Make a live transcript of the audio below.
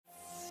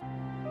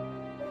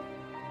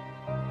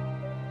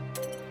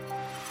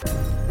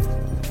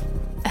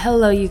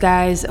Hello, you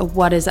guys.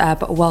 What is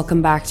up?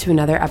 Welcome back to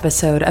another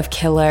episode of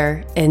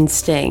Killer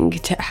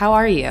Instinct. How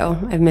are you?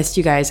 I've missed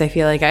you guys. I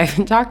feel like I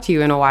haven't talked to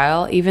you in a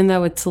while, even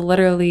though it's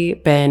literally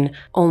been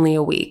only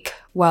a week.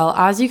 Well,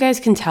 as you guys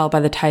can tell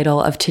by the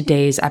title of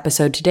today's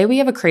episode, today we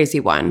have a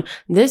crazy one.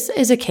 This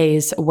is a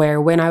case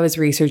where when I was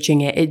researching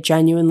it, it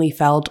genuinely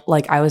felt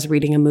like I was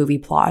reading a movie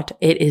plot.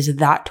 It is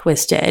that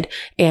twisted,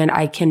 and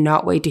I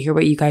cannot wait to hear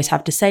what you guys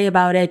have to say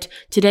about it.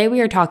 Today we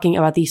are talking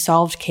about the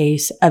solved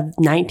case of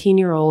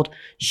 19-year-old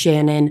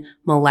Shannon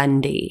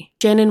Melendi.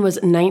 Shannon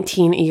was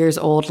 19 years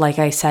old, like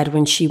I said,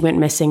 when she went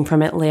missing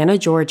from Atlanta,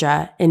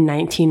 Georgia in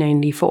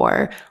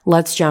 1994.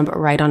 Let's jump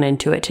right on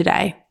into it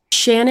today.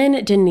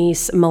 Shannon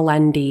Denise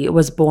Melendi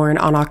was born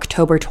on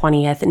October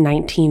 20th,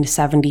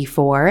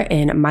 1974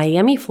 in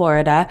Miami,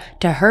 Florida,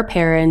 to her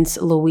parents,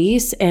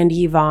 Luis and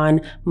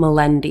Yvonne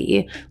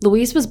Melendi.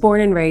 Luis was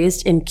born and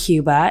raised in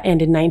Cuba,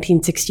 and in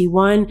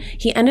 1961,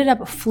 he ended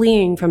up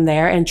fleeing from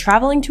there and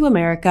traveling to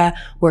America,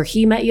 where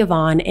he met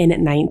Yvonne in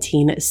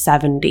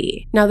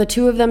 1970. Now, the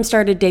two of them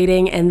started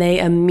dating, and they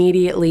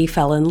immediately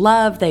fell in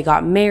love. They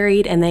got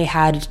married, and they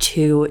had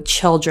two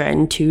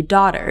children, two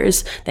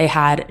daughters. They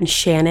had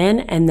Shannon,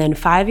 and then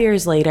 5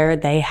 years later,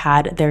 they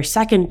had their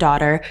second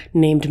daughter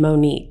named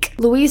Monique.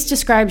 Luis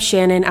described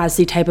Shannon as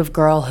the type of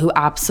girl who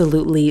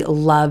absolutely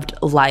loved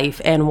life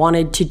and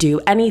wanted to do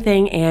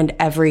anything and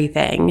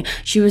everything.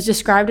 She was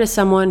described as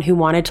someone who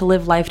wanted to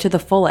live life to the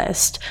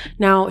fullest.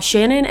 Now,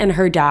 Shannon and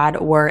her dad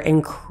were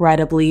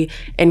incredibly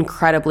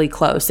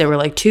close. They were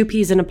like two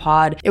peas in a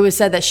pod. It was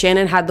said that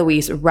Shannon had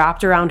Luis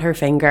wrapped around her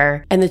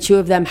finger, and the two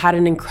of them had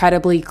an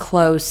incredibly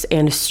close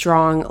and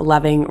strong,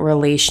 loving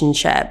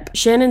relationship.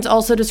 Shannon's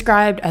also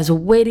described as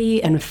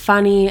witty and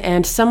funny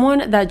and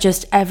someone that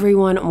just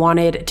everyone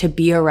wanted to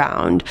be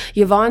around.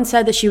 Yvonne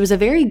said that she was a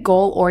very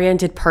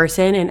goal-oriented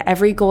person, and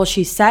every goal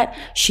she set,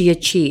 she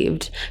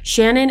achieved.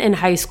 Shannon in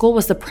high school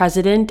was the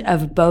president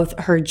of both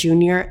her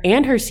junior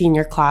and her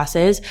senior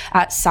classes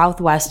at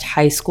Southwest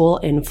High School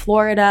in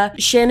Florida.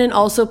 Shannon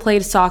also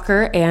played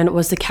soccer and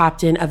was the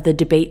captain of the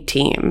debate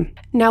team.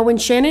 Now, when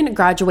Shannon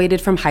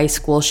graduated from high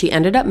school, she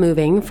ended up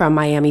moving from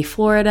Miami,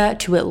 Florida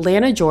to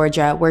Atlanta,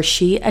 Georgia, where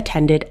she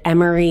attended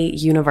Emory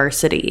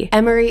University.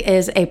 Emory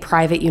is a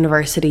private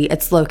university.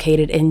 It's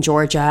located in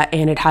Georgia,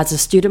 and it has a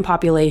student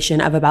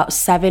population of about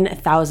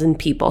 7,000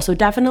 people, so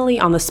definitely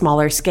on the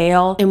smaller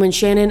scale. And when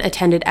Shannon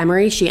attended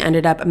Emory, she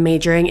ended up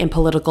majoring in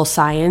political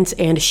science,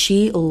 and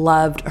she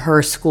loved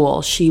her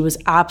school. She was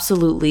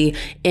absolutely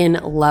in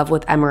love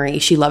with Emory.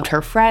 She loved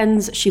her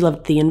friends. She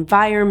loved the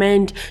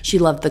environment. She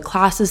loved the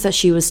classes that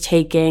she was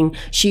taking.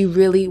 She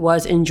really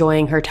was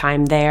enjoying her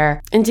time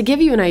there. And to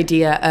give you an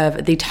idea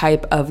of the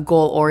type of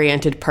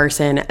goal-oriented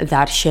person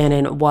that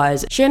Shannon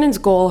was, Shannon's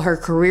goal, her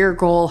career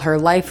goal, her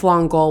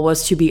lifelong goal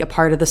was to be a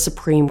part of the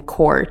Supreme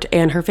Court.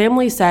 And her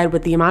family said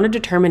with the amount of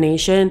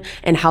determination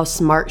and how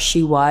smart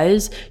she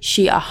was,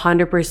 she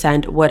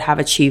 100% would have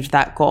achieved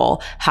that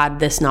goal had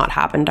this not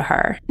happened to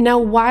her. Now,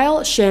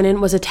 while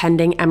Shannon was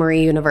attending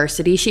Emory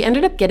University, she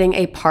ended up getting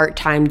a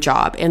part-time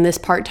job. And this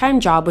part-time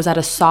job was at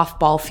a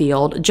softball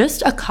field just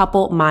a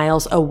couple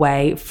miles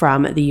away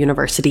from the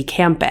university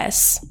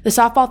campus. The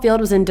softball field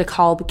was in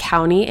DeKalb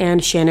County,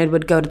 and Shannon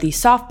would go to the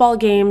softball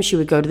games, she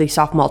would go to the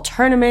softball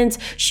tournaments,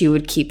 she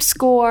would keep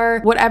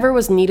score. Whatever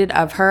was needed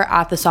of her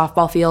at the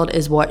softball field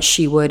is what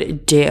she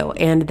would do.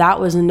 And that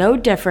was no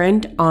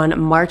different on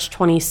March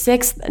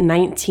 26th,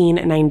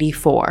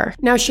 1994.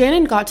 Now,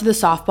 Shannon got to the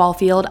softball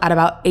field at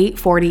about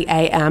 8:40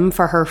 a.m.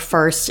 for her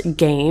first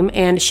game,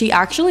 and she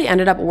actually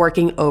ended up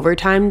working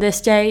overtime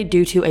this day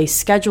due to a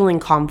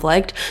scheduling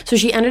conflict. So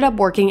she ended up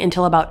working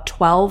until about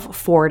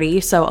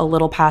 12:40, so a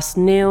little past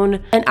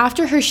noon. And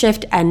after her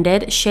shift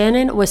ended,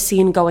 Shannon was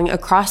seen going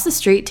across the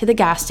street to the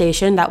gas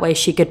station. That way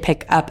she could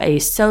pick up a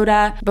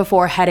soda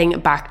before heading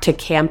back to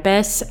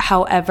campus.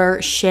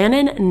 However,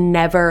 Shannon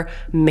never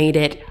made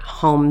it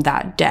home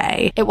that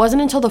day. It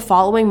wasn't until the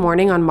following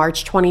morning on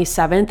March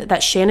 27th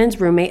that Shannon's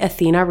roommate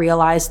Athena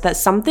realized that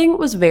something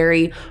was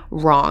very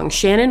wrong.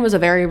 Shannon was a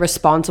very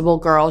responsible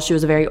girl. She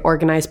was a very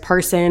organized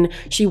person.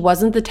 She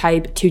wasn't the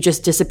type to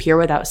just disappear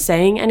without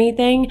saying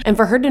anything. And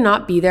for her to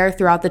not be there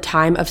throughout the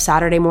time of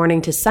Saturday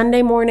morning to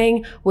Sunday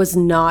morning was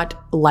not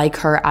like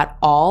her at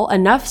all.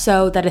 Enough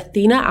so that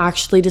Athena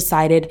actually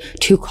decided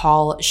to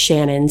call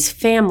Shannon's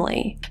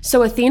family.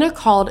 So Athena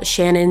called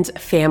Shannon's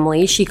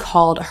family. She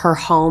called her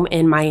home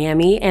in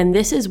Miami. And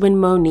this is when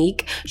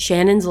Monique,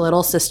 Shannon's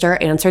little sister,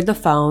 answered the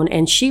phone.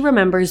 And she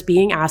remembers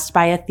being asked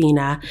by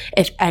Athena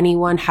if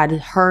anyone had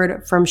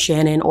heard from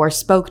Shannon or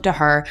spoke to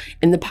her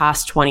in the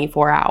past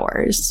 24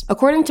 hours.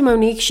 According to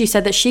Monique, she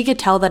said that she could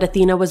tell that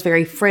Athena was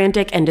very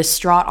frantic and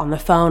distraught on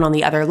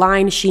the other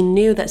line. She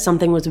knew that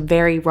something was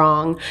very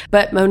wrong.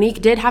 But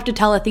Monique did have to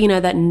tell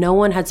Athena that that no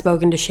one had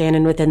spoken to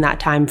Shannon within that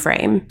time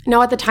frame.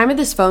 Now, at the time of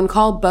this phone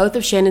call, both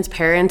of Shannon's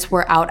parents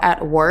were out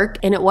at work,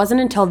 and it wasn't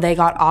until they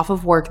got off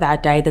of work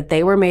that day that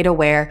they were made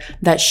aware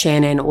that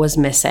Shannon was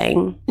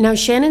missing. Now,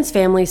 Shannon's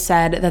family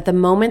said that the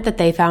moment that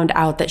they found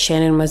out that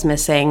Shannon was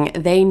missing,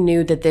 they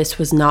knew that this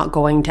was not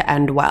going to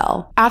end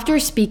well. After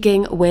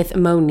speaking with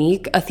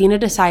Monique, Athena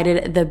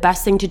decided the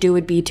best thing to do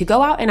would be to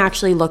go out and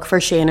actually look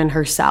for Shannon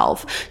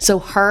herself. So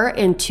her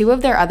and two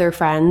of their other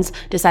friends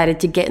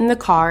decided to get in the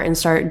car and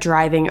start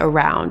driving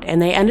around,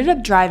 and they ended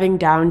up driving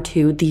down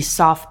to the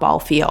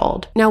softball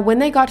field. Now, when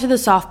they got to the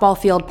softball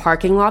field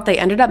parking lot, they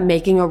ended up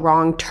making a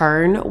wrong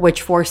turn,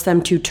 which forced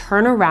them to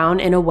turn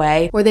around in a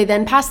way where they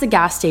then passed the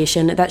gas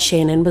station that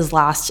Shannon was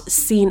last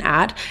seen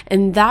at,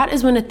 and that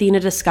is when Athena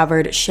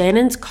discovered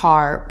Shannon's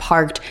car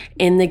parked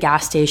in the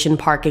gas station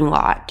parking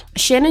lot.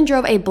 Shannon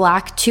drove a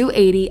black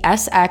 280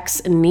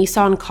 SX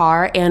Nissan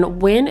car,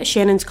 and when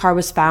Shannon's car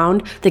was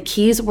found, the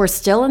keys were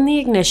still in the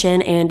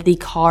ignition and the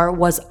car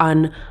was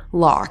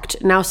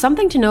unlocked. Now,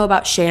 something to know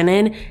about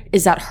Shannon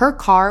is that her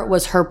car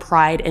was her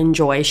pride and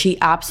joy. She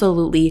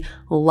absolutely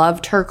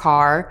loved her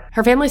car.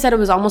 Her family said it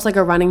was almost like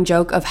a running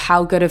joke of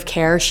how good of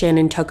care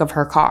Shannon took of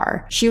her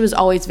car. She was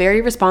always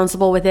very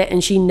responsible with it,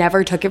 and she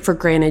never took it for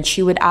granted.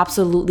 She would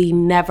absolutely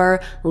never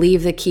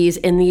leave the keys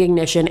in the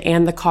ignition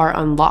and the car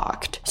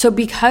unlocked. So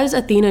because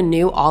Athena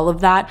knew all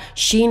of that,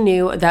 she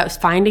knew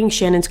that finding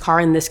Shannon's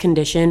car in this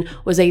condition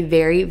was a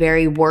very,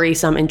 very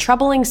worrisome and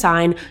troubling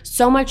sign,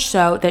 so much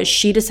so that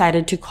she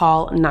decided to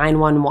call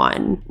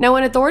 911. Now,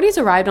 when authorities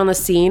arrived on the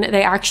scene,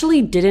 they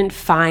actually didn't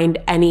find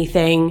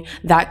anything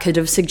that could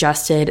have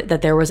suggested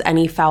that there was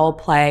any foul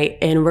play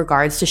in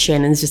regards to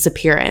Shannon's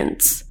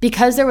disappearance.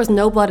 Because there was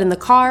no blood in the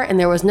car and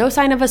there was no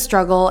sign of a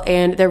struggle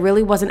and there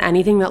really wasn't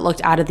anything that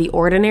looked out of the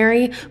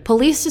ordinary,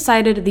 police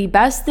decided the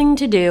best thing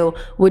to do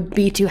would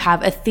be to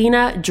have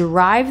Athena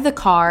drive the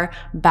car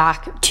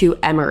back to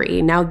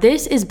Emory. Now,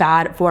 this is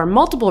bad for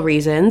multiple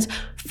reasons.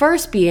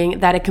 First being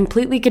that it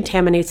completely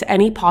contaminates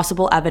any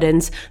possible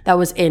evidence that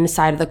was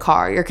inside of the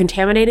car. You're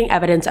contaminating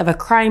evidence of a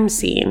crime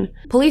scene.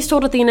 Police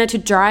told Athena to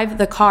drive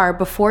the car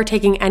before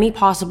taking any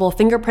possible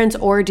fingerprints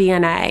or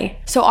DNA.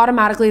 So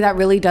automatically that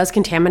really does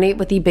contaminate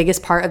with the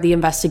biggest part of the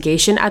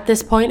investigation at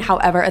this point.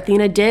 However,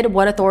 Athena did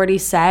what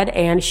authorities said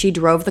and she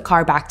drove the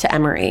car back to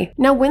Emory.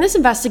 Now, when this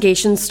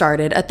investigation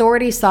started,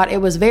 authorities thought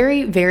it was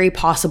very, very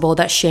possible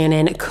that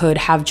Shannon could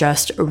have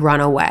just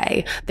run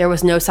away. There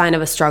was no sign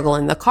of a struggle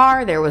in the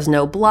car. There was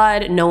no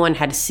blood. No one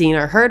had seen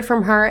or heard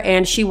from her,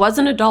 and she was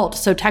an adult,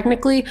 so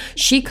technically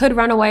she could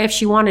run away if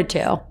she wanted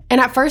to.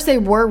 And at first they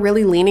were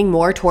really leaning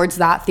more towards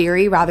that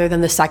theory rather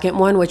than the second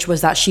one, which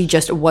was that she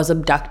just was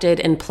abducted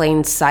in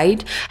plain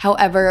sight.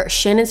 However,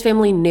 Shannon's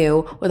family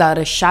knew without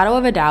a shadow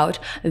of a doubt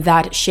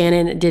that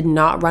Shannon did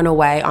not run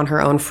away on her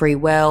own free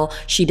will.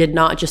 She did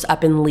not just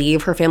up and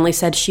leave. Her family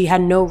said she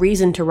had no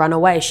reason to run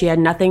away. She had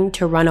nothing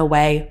to run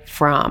away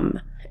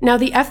from. Now,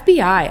 the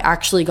FBI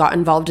actually got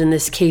involved in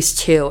this case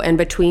too, and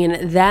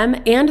between them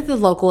and the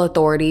local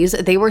authorities,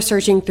 they were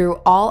searching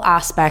through all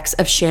aspects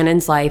of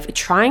Shannon's life,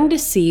 trying to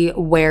see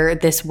where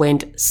this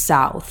went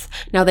south.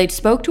 Now, they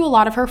spoke to a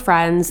lot of her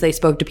friends, they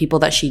spoke to people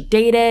that she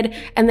dated,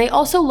 and they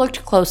also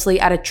looked closely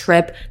at a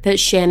trip that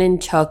Shannon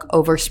took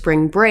over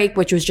spring break,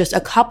 which was just a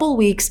couple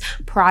weeks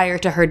prior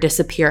to her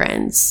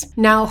disappearance.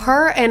 Now,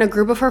 her and a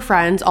group of her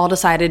friends all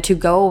decided to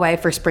go away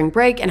for spring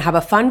break and have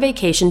a fun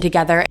vacation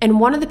together,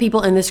 and one of the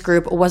people in this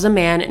group was a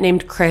man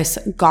named Chris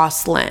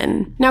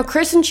Goslin. Now,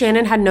 Chris and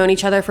Shannon had known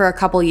each other for a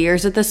couple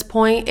years at this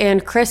point,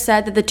 and Chris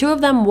said that the two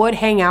of them would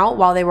hang out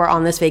while they were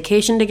on this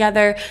vacation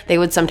together. They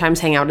would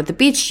sometimes hang out at the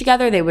beach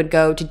together, they would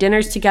go to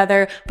dinners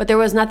together, but there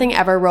was nothing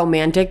ever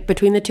romantic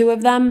between the two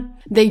of them.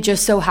 They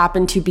just so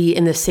happened to be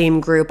in the same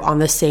group on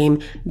the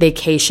same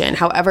vacation.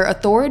 However,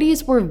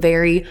 authorities were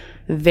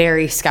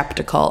very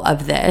skeptical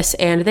of this,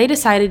 and they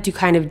decided to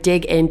kind of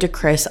dig into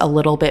Chris a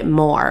little bit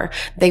more.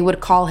 They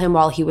would call him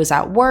while he was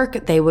at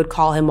work, they would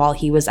call him while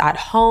he was at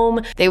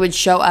home, they would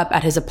show up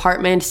at his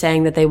apartment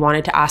saying that they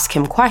wanted to ask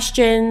him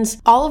questions,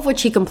 all of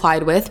which he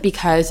complied with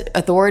because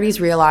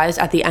authorities realized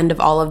at the end of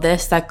all of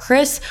this that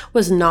Chris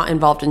was not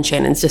involved in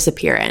Shannon's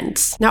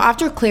disappearance. Now,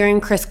 after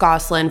clearing Chris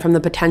Goslin from the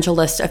potential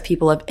list of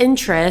people of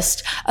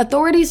interest,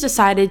 authorities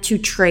decided to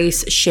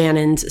trace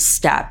Shannon's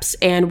steps,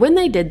 and when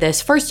they did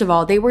this, first of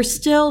all, they were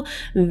still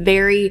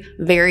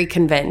very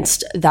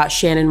convinced that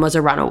Shannon was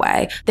a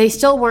runaway. They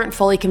still weren't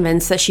fully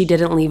convinced that she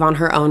didn't leave on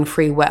her own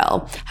free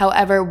will.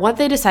 However, what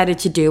they decided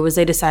to do was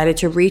they decided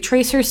to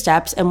retrace her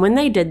steps, and when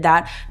they did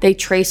that, they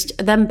traced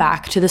them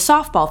back to the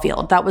softball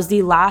field. That was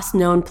the last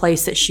known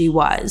place that she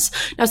was.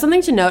 Now,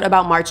 something to note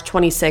about March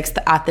 26th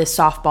at this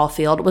softball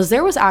field was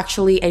there was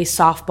actually a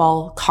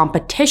softball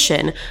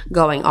competition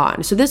going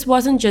on. So this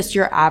wasn't just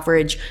your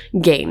average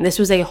game. This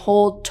was a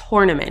whole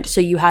tournament.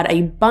 So you had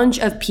a bunch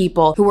of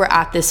people who were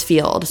at this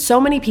field.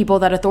 So many people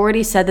that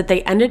authorities said that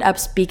they ended up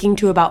speaking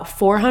to about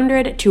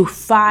 400 to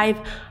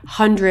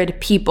 500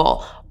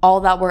 people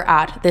all that were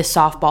at this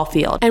softball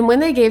field. And when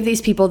they gave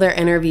these people their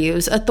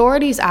interviews,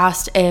 authorities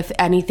asked if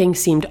anything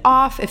seemed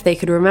off, if they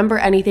could remember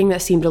anything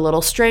that seemed a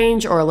little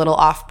strange or a little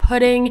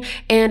off-putting,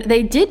 and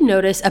they did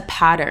notice a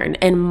pattern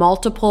in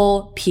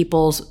multiple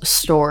people's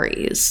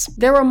stories.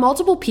 There were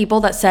multiple people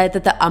that said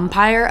that the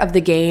umpire of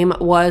the game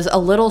was a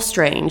little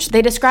strange.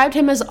 They described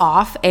him as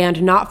off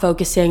and not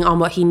focusing on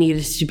what he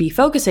needed to be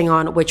focusing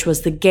on, which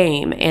was the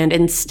game. And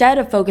instead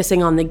of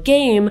focusing on the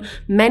game,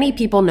 many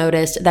people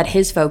noticed that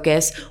his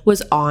focus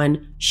was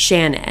on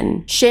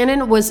Shannon.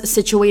 Shannon was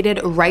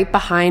situated right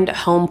behind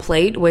home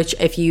plate, which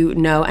if you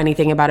know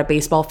anything about a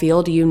baseball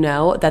field, you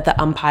know that the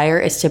umpire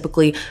is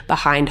typically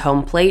behind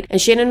home plate. And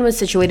Shannon was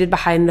situated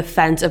behind the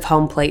fence of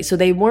home plate, so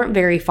they weren't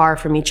very far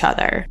from each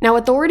other. Now,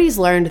 authorities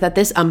learned that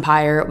this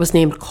umpire was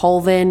named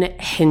Colvin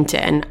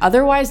Hinton,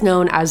 otherwise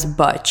known as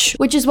Butch,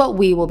 which is what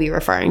we will be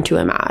referring to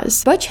him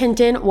as. Butch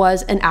Hinton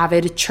was an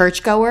avid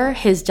churchgoer.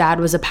 His dad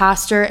was a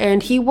pastor,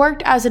 and he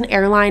worked as an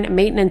airline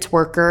maintenance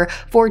worker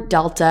for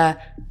Delta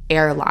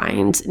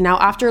Airlines. Now,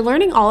 after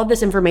learning all of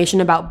this information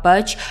about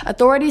Butch,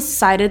 authorities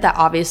decided that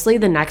obviously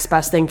the next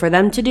best thing for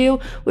them to do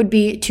would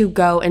be to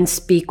go and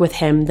speak with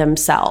him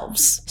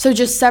themselves. So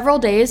just several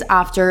days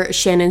after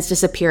Shannon's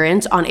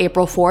disappearance on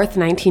April 4th,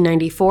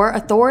 1994,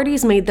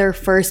 authorities made their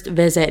first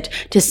visit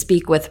to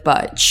speak with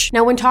Butch.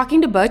 Now, when talking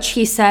to Butch,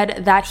 he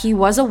said that he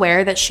was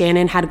aware that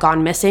Shannon had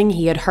gone missing.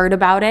 He had heard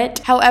about it.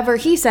 However,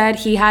 he said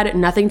he had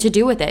nothing to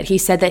do with it. He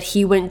said that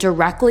he went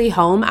directly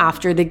home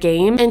after the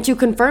game, and to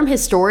confirm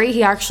his story,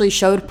 he actually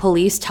showed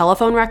police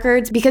telephone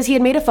records because he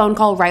had made a phone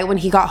call right when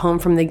he got home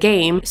from the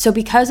game. So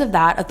because of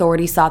that,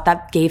 authorities thought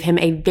that gave him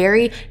a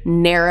very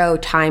narrow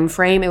time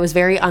frame. It was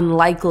very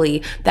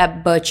unlikely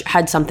that Butch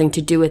had something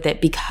to do with it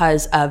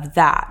because of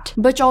that.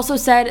 Butch also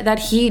said that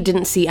he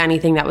didn't see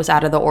anything that was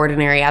out of the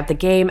ordinary at the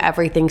game.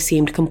 Everything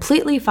seemed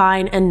completely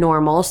fine and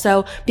normal.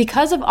 So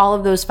because of all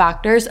of those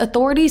factors,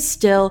 authorities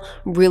still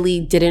really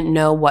didn't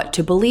know what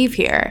to believe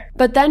here.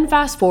 But then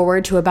fast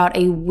forward to about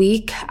a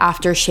week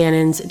after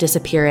Shannon's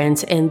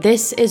disappearance, and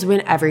this is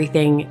when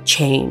everything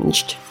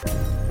changed.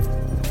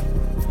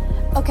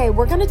 Okay,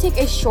 we're going to take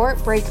a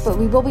short break, but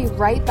we will be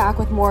right back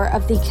with more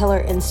of the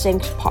Killer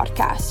Instinct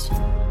podcast.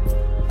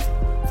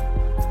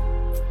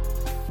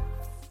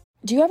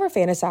 Do you ever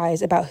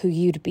fantasize about who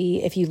you'd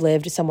be if you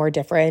lived somewhere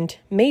different?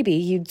 Maybe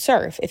you'd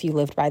surf if you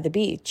lived by the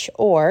beach,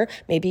 or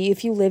maybe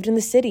if you lived in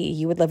the city,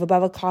 you would live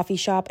above a coffee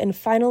shop and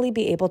finally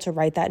be able to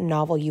write that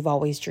novel you've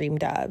always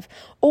dreamed of.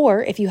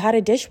 Or if you had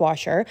a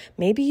dishwasher,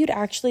 maybe you'd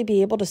actually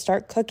be able to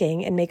start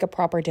cooking and make a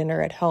proper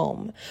dinner at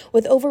home.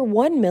 With over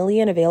 1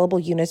 million available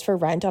units for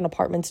rent on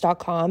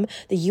Apartments.com,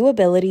 the you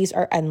abilities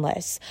are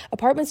endless.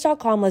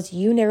 Apartments.com lets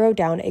you narrow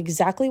down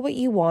exactly what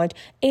you want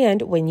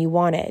and when you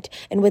want it.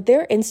 And with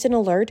their instant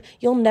alert,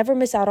 you'll never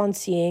miss out on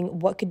seeing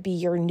what could be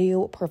your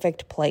new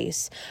perfect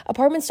place.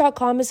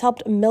 Apartments.com has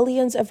helped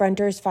millions of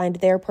renters find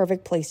their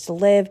perfect place to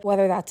live,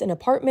 whether that's an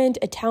apartment,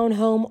 a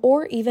townhome,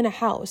 or even a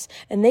house.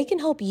 And they can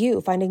help you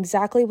find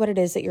exactly what it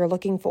is that you're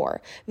looking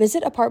for.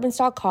 Visit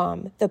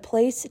Apartments.com, the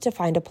place to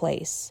find a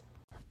place.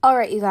 All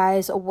right, you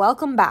guys,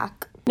 welcome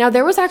back. Now,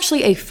 there was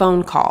actually a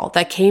phone call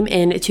that came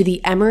in to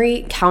the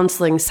Emory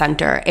Counseling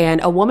Center,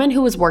 and a woman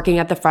who was working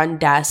at the front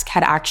desk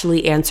had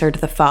actually answered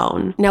the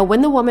phone. Now,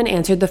 when the woman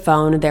answered the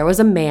phone, there was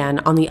a man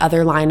on the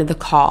other line of the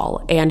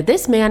call, and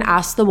this man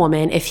asked the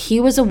woman if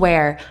he was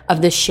aware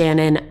of the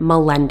Shannon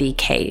Melendi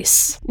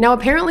case. Now,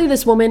 apparently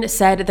this woman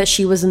said that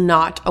she was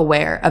not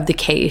aware of the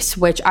case,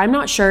 which I'm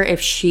not sure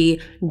if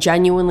she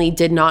genuinely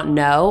did not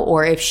know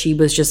or if she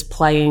was just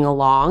playing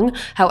along.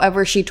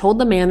 However, she told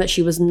the man that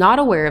she was not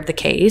aware of the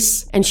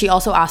case, and she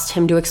also asked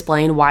him to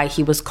explain why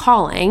he was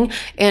calling.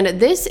 And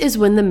this is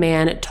when the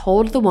man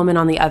told the woman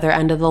on the other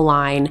end of the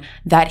line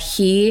that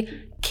he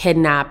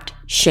kidnapped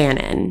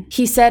Shannon.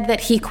 He said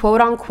that he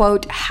quote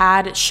unquote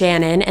had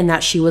Shannon and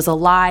that she was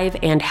alive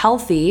and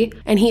healthy.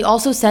 And he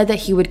also said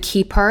that he would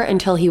keep her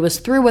until he was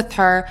through with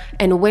her.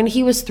 And when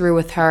he was through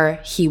with her,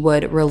 he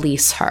would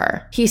release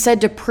her. He said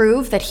to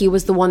prove that he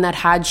was the one that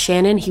had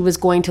Shannon, he was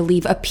going to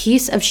leave a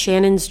piece of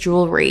Shannon's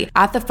jewelry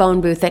at the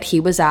phone booth that he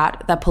was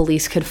at that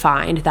police could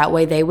find. That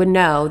way they would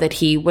know that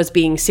he was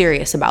being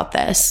serious about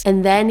this.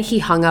 And then he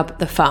hung up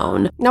the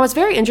phone. Now, what's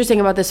very interesting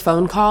about this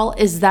phone call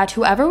is that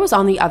whoever was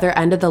on the other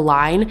end of the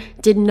line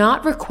did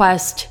not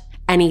request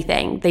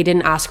anything. They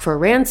didn't ask for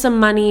ransom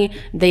money.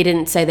 They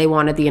didn't say they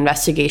wanted the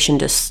investigation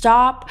to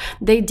stop.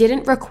 They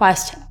didn't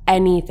request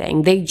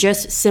anything. They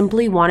just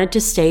simply wanted to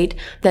state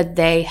that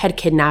they had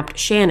kidnapped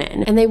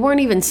Shannon. And they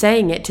weren't even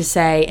saying it to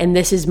say, and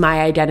this is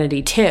my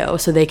identity too,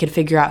 so they could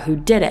figure out who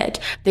did it.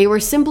 They were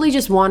simply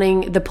just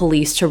wanting the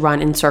police to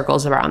run in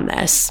circles around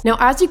this. Now,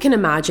 as you can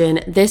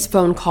imagine, this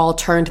phone call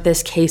turned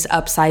this case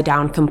upside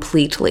down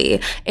completely.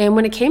 And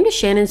when it came to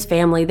Shannon's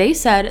family, they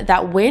said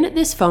that when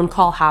this phone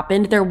call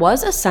happened, there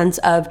was a sense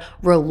of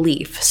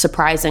relief,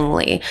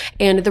 surprisingly.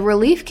 And the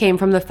relief came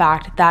from the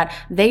fact that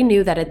they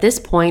knew that at this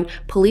point,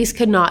 police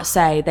could not not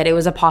say that it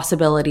was a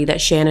possibility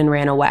that Shannon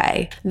ran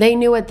away. They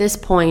knew at this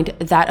point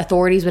that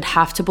authorities would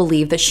have to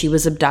believe that she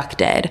was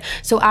abducted.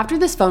 So after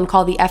this phone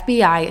call, the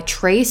FBI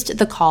traced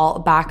the call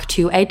back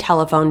to a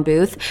telephone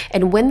booth,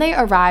 and when they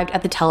arrived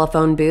at the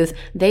telephone booth,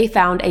 they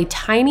found a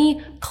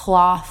tiny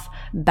cloth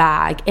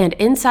bag, and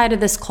inside of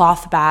this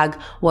cloth bag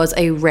was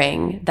a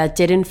ring that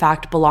did in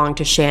fact belong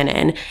to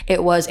Shannon.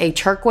 It was a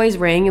turquoise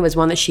ring. It was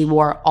one that she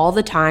wore all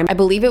the time. I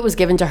believe it was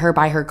given to her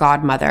by her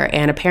godmother,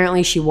 and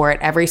apparently she wore it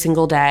every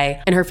single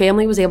day, and her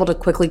family was able to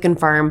quickly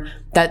confirm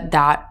that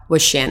that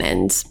was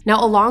Shannon's.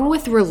 Now, along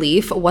with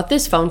relief, what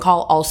this phone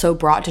call also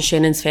brought to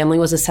Shannon's family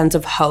was a sense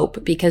of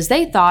hope, because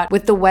they thought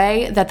with the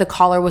way that the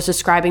caller was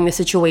describing the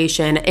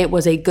situation, it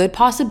was a good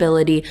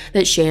possibility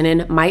that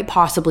Shannon might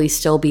possibly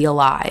still be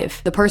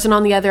alive. The person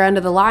on the other end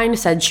of the line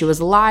said she was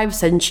alive,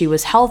 said she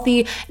was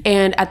healthy,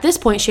 and at this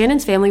point,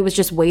 Shannon's family was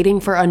just waiting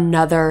for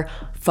another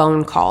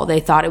phone call. They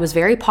thought it was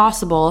very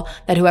possible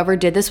that whoever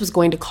did this was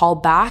going to call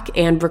back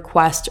and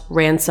request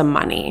ransom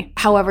money.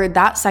 However,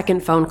 that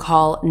second phone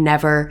call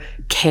never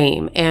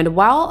came. And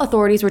while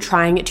authorities were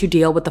trying to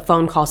deal with the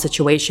phone call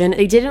situation,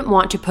 they didn't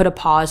want to put a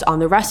pause on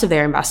the rest of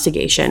their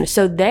investigation.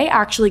 So they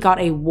actually got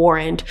a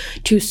warrant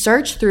to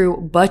search through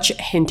Butch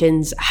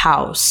Hinton's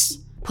house.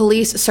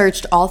 Police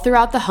searched all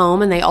throughout the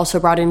home, and they also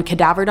brought in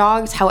cadaver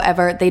dogs.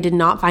 However, they did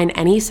not find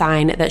any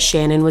sign that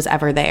Shannon was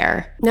ever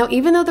there. Now,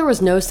 even though there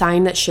was no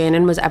sign that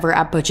Shannon was ever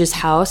at Butch's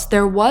house,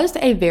 there was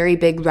a very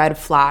big red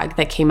flag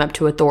that came up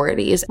to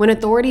authorities. When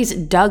authorities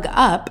dug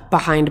up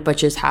behind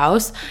Butch's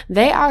house,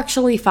 they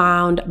actually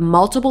found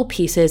multiple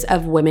pieces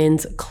of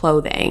women's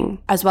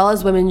clothing, as well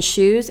as women's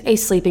shoes, a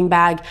sleeping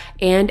bag,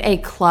 and a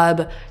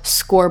club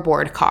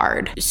scoreboard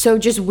card. So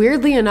just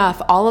weirdly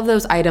enough, all of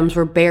those items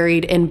were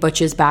buried in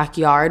Butch's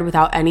backyard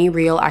without any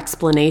real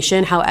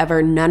explanation.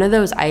 However, none of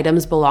those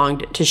items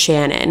belonged to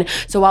Shannon.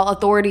 So while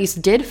authorities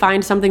did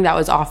find something that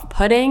was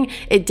off-putting,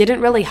 it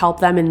didn't really help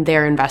them in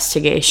their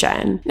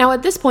investigation. Now,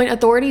 at this point,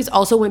 authorities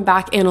also went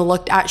back and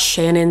looked at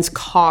Shannon's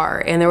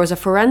car, and there was a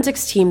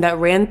forensics team that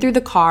ran through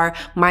the car.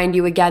 Mind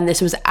you, again,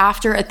 this was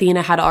after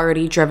Athena had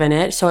already driven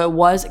it, so it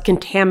was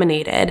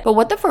contaminated. But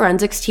what the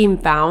forensics team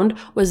found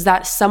was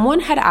that someone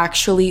had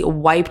actually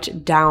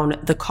wiped down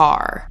the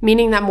car,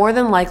 meaning that more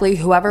than likely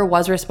whoever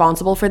was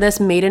responsible for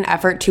this made an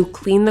effort to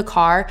clean the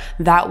car.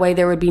 That way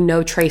there would be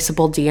no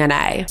traceable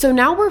DNA. So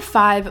now we're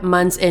 5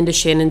 months into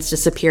Shannon's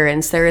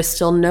disappearance. There is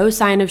still no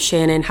sign of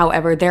Shannon.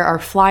 However, there are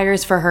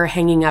flyers for her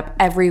hanging up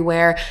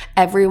everywhere.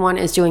 Everyone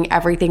is doing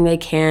everything they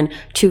can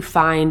to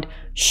find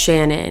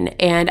Shannon.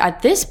 And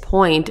at this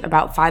point,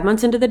 about 5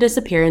 months into the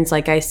disappearance,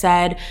 like I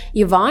said,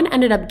 Yvonne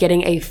ended up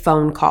getting a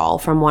phone call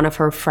from one of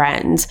her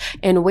friends.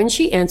 And when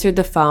she answered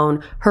the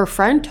phone, her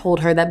friend told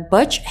her that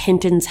Butch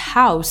Hinton's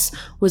house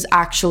was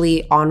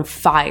actually on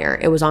fire.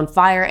 It was on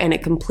fire and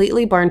it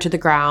completely burned to the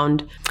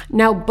ground.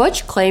 Now,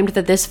 Butch claimed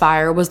that this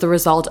fire was the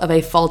result of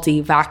a faulty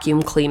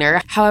vacuum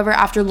cleaner. However,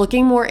 after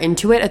looking more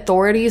into it,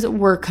 authorities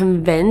were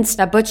convinced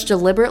that Butch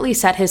deliberately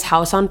set his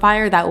house on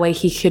fire. That way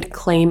he could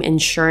claim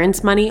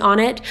insurance money on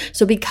it.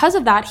 So because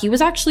of that, he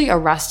was actually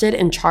arrested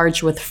and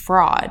charged with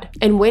fraud.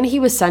 And when he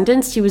was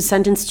sentenced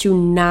to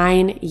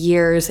 9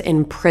 years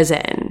in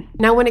prison.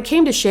 Now, when it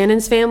came to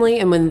Shannon's family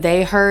and when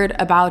they heard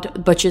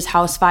about Butch's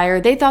house fire,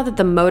 they thought that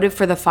the motive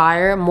for the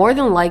fire more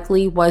than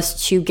likely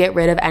was to get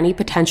rid of any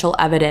potential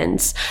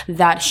evidence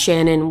that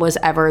Shannon was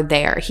ever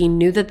there. He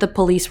knew that the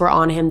police were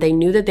on him. They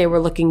knew that they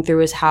were looking through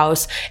his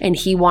house, and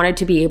he wanted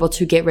to be able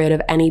to get rid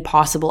of any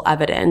possible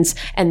evidence.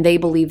 And they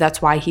believe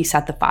that's why he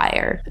set the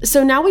fire.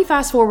 So now we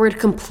fast forward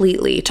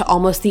completely to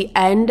almost the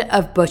end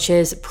of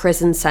Butch's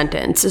prison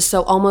sentence.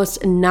 So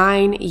almost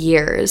 9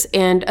 years.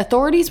 And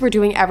authorities were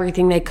doing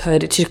everything they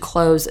could to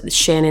close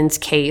Shannon's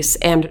case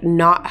and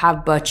not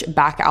have Butch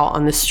back out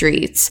on the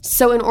streets.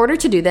 So in order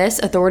to do this,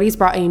 authorities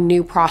brought a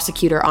new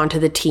prosecutor onto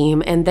the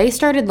team, and they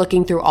started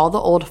looking through all the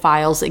old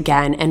files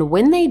again. And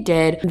when they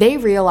did, they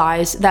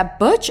realized that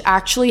Butch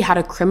actually had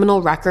a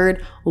criminal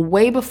record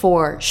way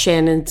before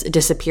Shannon's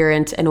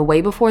disappearance and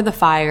way before the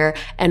fire,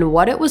 and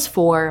what it was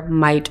for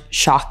might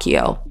shock you.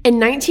 In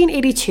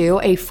 1982,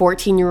 a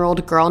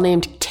 14-year-old girl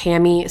named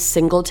Tammy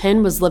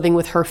Singleton was living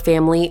with her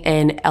family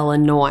in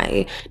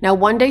Illinois. Now,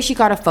 one day she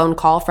got a phone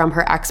call from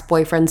her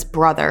ex-boyfriend's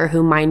brother,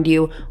 who, mind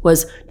you,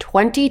 was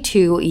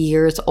 22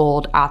 years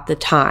old at the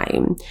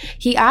time.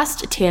 He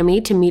asked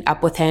Tammy to meet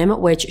up with him,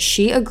 which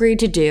she agreed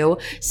to do,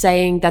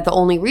 saying that the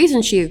only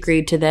reason she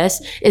agreed to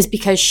this is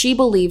because she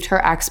believed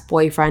her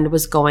ex-boyfriend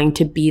was going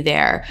to be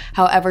there.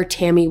 However,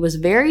 Tammy was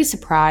very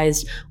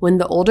surprised when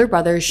the older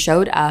brother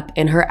showed up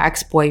and her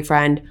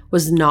ex-boyfriend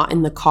was not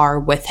in the car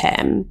with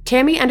him.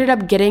 Tammy ended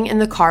up getting in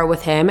the car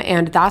with him,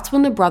 and that's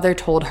when the brother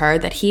told her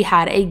that he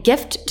had a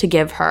gift to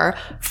give her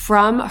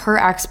from her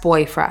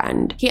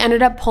ex-boyfriend. He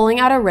ended up pulling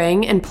out a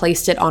ring and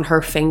placed it on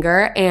her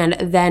finger, and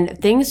then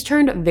things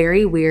turned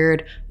very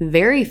weird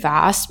very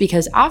fast,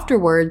 because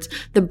afterwards,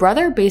 the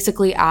brother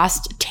basically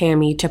asked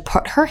Tammy to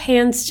put her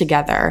hands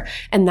together,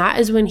 and that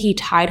is when he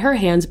tied her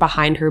hands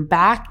behind her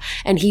back,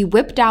 and he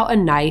whipped out a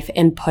knife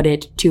and put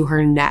it to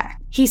her neck.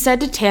 He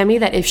said to Tammy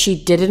that if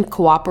she didn't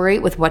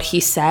cooperate with what he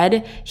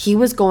said, he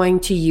was going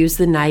to use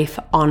the knife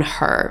on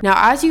her. Now,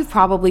 as you've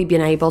probably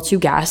been able to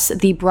guess,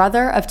 the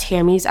brother of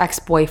Tammy's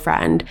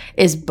ex-boyfriend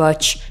is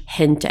Butch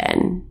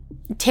Hinton.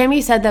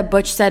 Tammy said that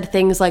Butch said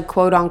things like,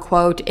 quote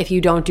unquote, if you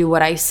don't do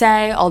what I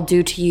say, I'll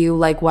do to you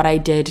like what I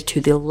did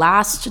to the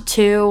last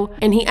two.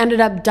 And he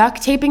ended up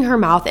duct taping her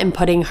mouth and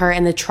putting her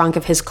in the trunk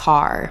of his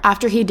car.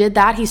 After he did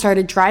that, he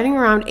started driving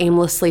around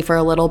aimlessly for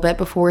a little bit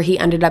before he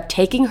ended up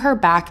taking her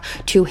back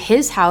to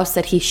his house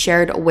that he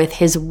shared with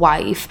his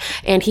wife.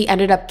 And he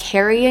ended up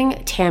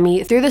carrying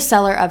Tammy through the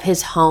cellar of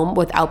his home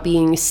without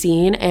being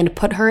seen and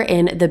put her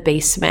in the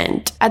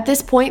basement. At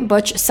this point,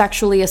 Butch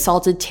sexually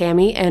assaulted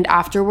Tammy, and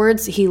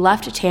afterwards he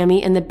left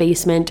Tammy in the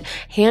basement,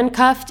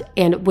 handcuffed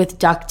and with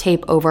duct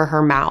tape over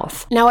her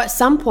mouth. Now, at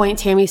some point,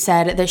 Tammy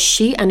said that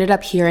she ended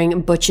up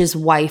hearing Butch's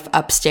wife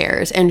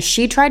upstairs, and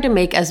she tried to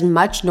make as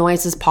much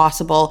noise as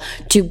possible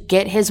to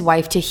get his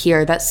wife to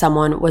hear that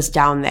someone was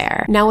down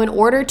there. Now, in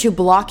order to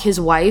block his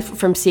wife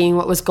from seeing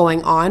what was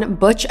going on,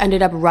 Butch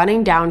ended up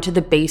running down to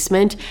the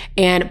basement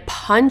and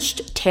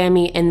punched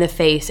Tammy in the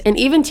face. And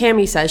even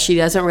Tammy says she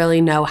doesn't really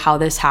know how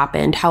this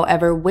happened.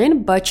 However,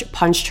 when Butch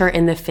punched her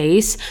in the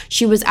face,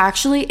 she was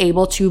actually able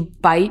to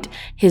bite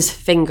his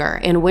finger.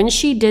 And when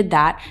she did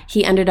that,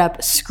 he ended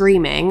up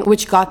screaming,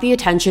 which got the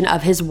attention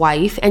of his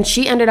wife, and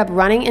she ended up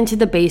running into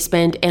the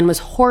basement and was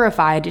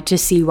horrified to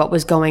see what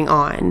was going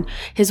on.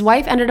 His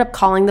wife ended up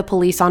calling the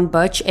police on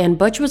Butch, and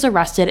Butch was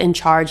arrested and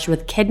charged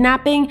with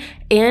kidnapping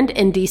and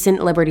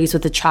indecent liberties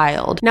with a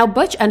child. Now,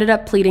 Butch ended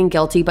up pleading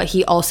guilty, but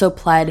he also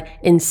pled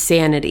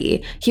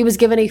insanity. He was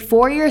given a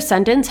 4-year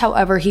sentence.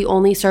 However, he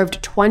only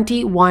served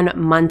 21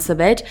 months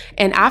of it.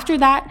 And after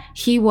that,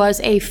 he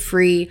was a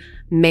free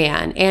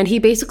man. And he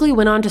basically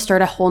went on to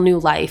start a whole new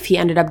life. He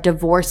ended up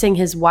divorcing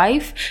his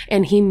wife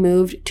and he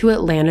moved to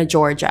Atlanta,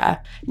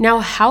 Georgia. Now,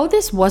 how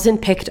this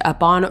wasn't picked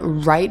up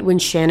on right when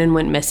Shannon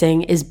went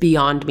missing is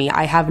beyond me.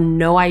 I have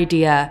no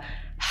idea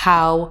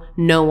how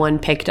no one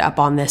picked up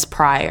on this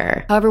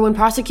prior. However, when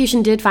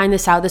prosecution did find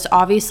this out, this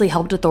obviously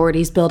helped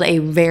authorities build a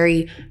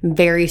very,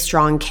 very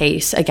strong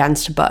case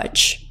against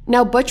Butch.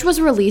 Now, Butch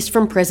was released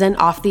from prison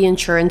off the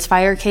insurance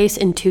fire case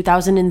in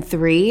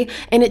 2003,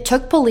 and it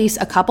took police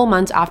a couple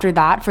months after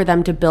that for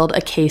them to build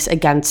a case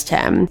against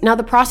him. Now,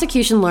 the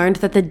prosecution learned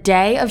that the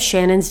day of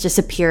Shannon's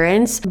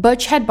disappearance,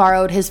 Butch had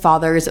borrowed his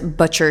father's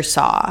butcher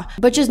saw.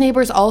 Butch's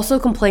neighbors also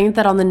complained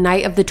that on the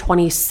night of the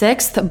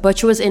 26th,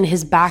 Butch was in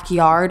his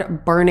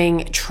backyard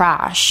burning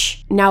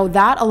trash. Now,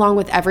 that, along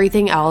with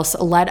everything else,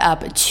 led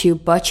up to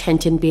Butch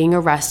Hinton being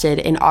arrested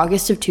in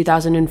August of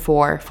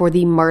 2004 for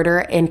the murder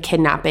and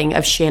kidnapping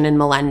of Shannon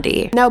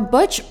Melendi. Now,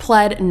 Butch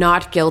pled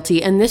not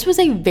guilty, and this was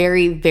a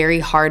very, very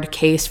hard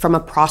case from a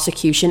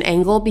prosecution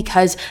angle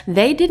because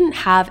they didn't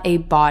have a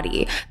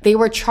body. They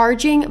were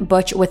charging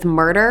Butch with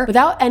murder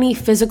without any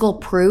physical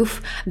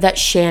proof that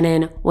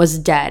Shannon was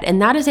dead.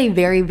 And that is a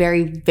very,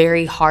 very,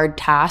 very hard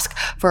task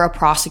for a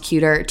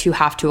prosecutor to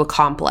have to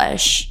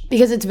accomplish.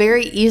 Because it's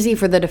very easy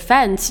for the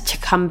defense to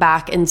come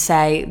back and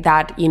say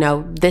that,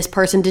 this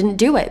person didn't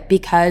do it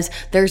because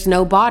there's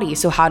no body.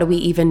 So how do we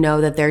even know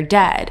that they're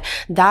dead?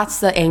 That's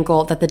the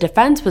angle that the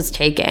defense was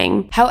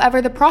taking.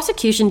 However, the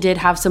prosecution did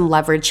have some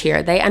leverage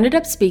here. They ended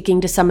up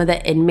speaking to some of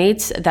the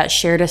inmates that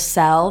shared a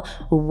cell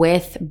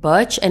with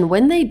Butch. And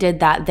when they did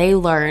that, they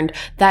learned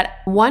that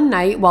one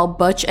night while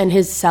Butch and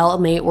his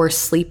cellmate were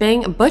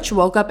sleeping, Butch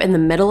woke up in the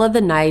middle of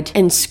the night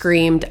and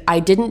screamed, "I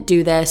didn't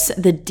do this.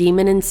 The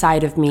demon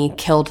inside of me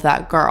killed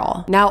that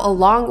girl." Now,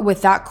 along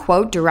with that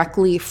quote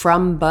directly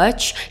from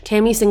Butch,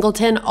 Tammy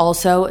Singleton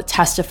also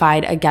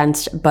testified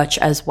against Butch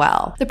as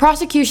well. The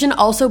prosecution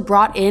also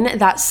brought in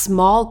that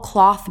small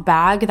cloth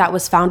bag that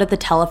was found at the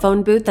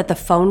telephone booth that the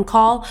phone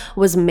call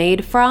was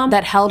made from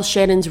that held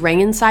Shannon's ring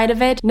inside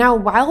of it. Now,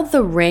 while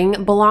the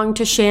ring belonged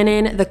to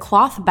Shannon, the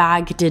cloth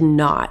bag did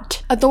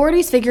not.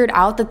 Authorities figured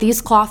out that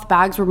these cloth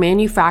bags were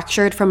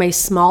manufactured from a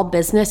small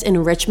business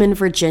in Richmond,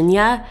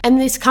 Virginia, and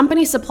this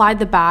company supplied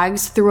the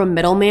bags through a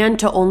middleman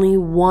to only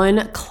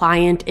one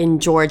client in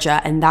Georgia,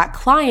 and that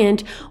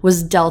client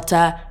was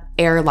Delta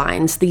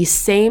Airlines, the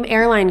same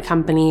airline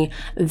company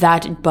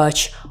that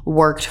Butch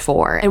worked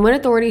for. And when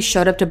authorities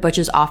showed up to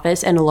Butch's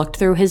office and looked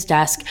through his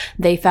desk,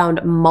 they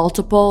found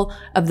multiple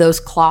of those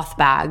cloth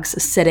bags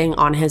sitting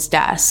on his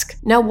desk.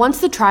 Now, once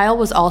the trial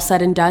was all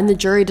said and done, the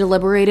jury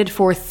deliberated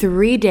for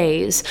 3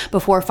 days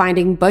before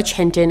finding Butch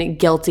Hinton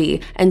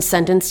guilty and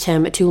sentenced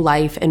him to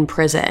life in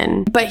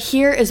prison. But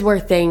here is where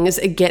things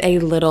get a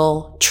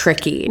little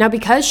tricky. Now,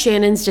 because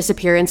Shannon's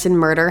disappearance and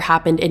murder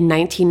happened in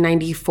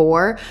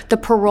 1994, the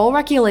parole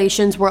regulations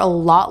were a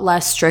lot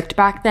less strict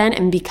back then,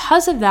 and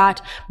because of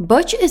that,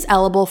 Butch is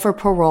eligible for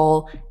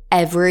parole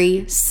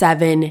every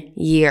 7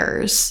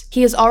 years.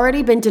 He has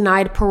already been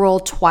denied parole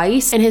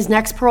twice, and his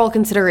next parole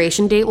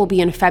consideration date will be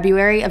in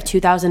February of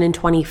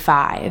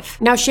 2025.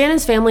 Now,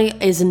 Shannon's family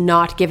is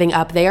not giving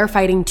up. They are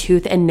fighting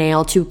tooth and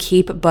nail to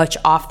keep Butch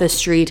off the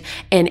street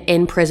and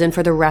in prison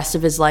for the rest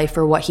of his life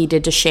for what he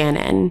did to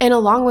Shannon. And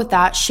along with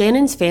that,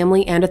 Shannon's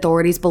family and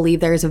authorities believe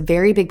there is a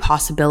very big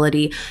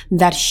possibility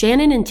that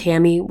Shannon and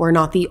Tammy were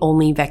not the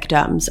only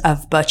victims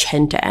of Butch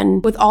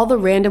Hinton. With all the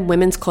random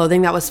women's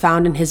clothing that was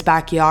found in his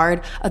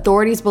backyard,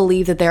 authorities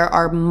believe that there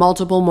are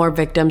multiple more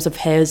victims of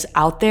his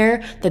out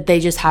there that they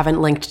just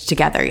haven't linked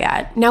together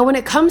yet. Now, when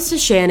it comes to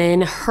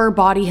Shannon, her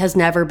body has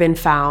never been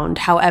found.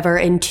 However,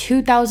 in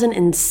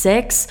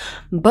 2006,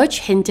 Butch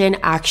Hinton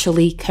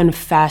actually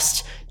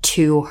confessed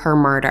to her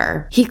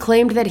murder. He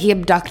claimed that he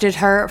abducted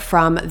her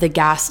from the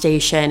gas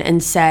station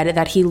and said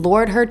that he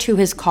lured her to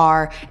his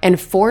car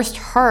and forced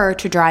her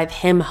to drive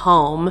him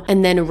home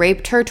and then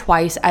raped her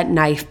twice at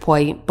knife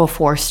point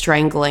before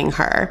strangling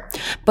her.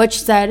 Butch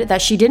said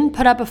that she didn't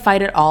put up a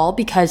fight at all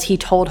because he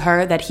told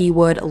her that he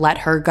would let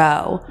her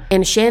go,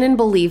 and Shannon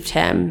believed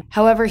him.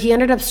 However, he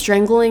ended up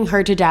strangling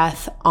her to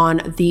death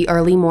on the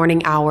early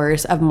morning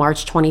hours of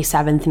March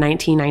 27th,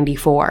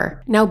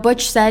 1994. Now,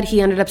 Butch said he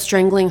ended up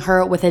strangling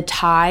her with a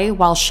tie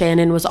while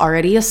Shannon was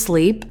already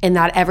asleep, and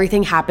that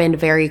everything happened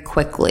very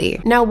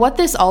quickly. Now, what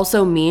this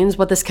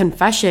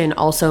confession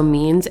also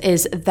means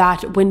is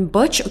that when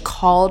Butch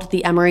called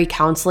the Emory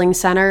Counseling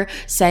Center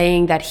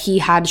saying that he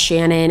had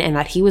Shannon and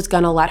that he was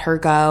gonna let her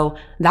go,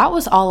 that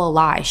was all a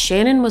lie.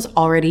 Shannon was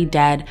already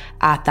dead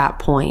at that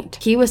point.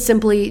 He was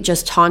simply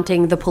just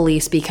taunting the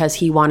police because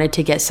he wanted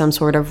to get some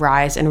sort of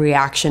rise and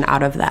reaction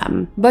out of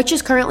them. Butch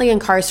is currently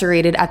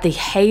incarcerated at the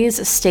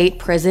Hayes State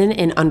Prison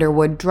in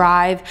Underwood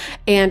Drive,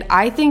 and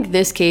I think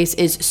this case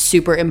is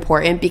super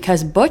important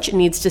because Butch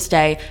needs to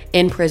stay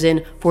in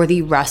prison for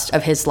the rest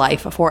of his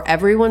life. For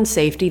everyone's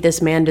safety, this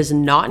man does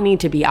not need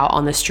to be out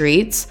on the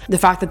streets. The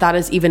fact that that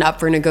is even up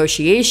for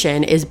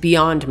negotiation is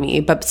beyond me,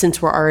 but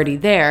since we're already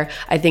there,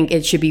 I think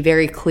it should be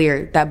very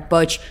clear that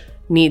Butch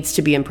needs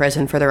to be in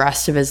prison for the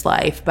rest of his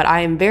life. But I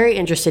am very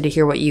interested to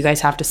hear what you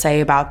guys have to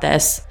say about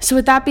this. So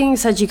with that being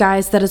said, you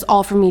guys, that is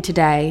all from me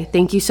today.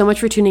 Thank you so much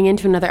for tuning in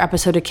to another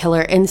episode of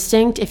Killer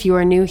Instinct. If you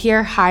are new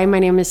here, hi, my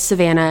name is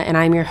Savannah and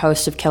I'm your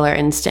host of Killer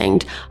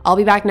Instinct. I'll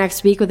be back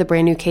next week with a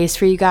brand new case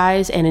for you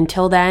guys. And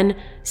until then,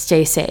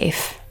 stay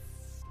safe.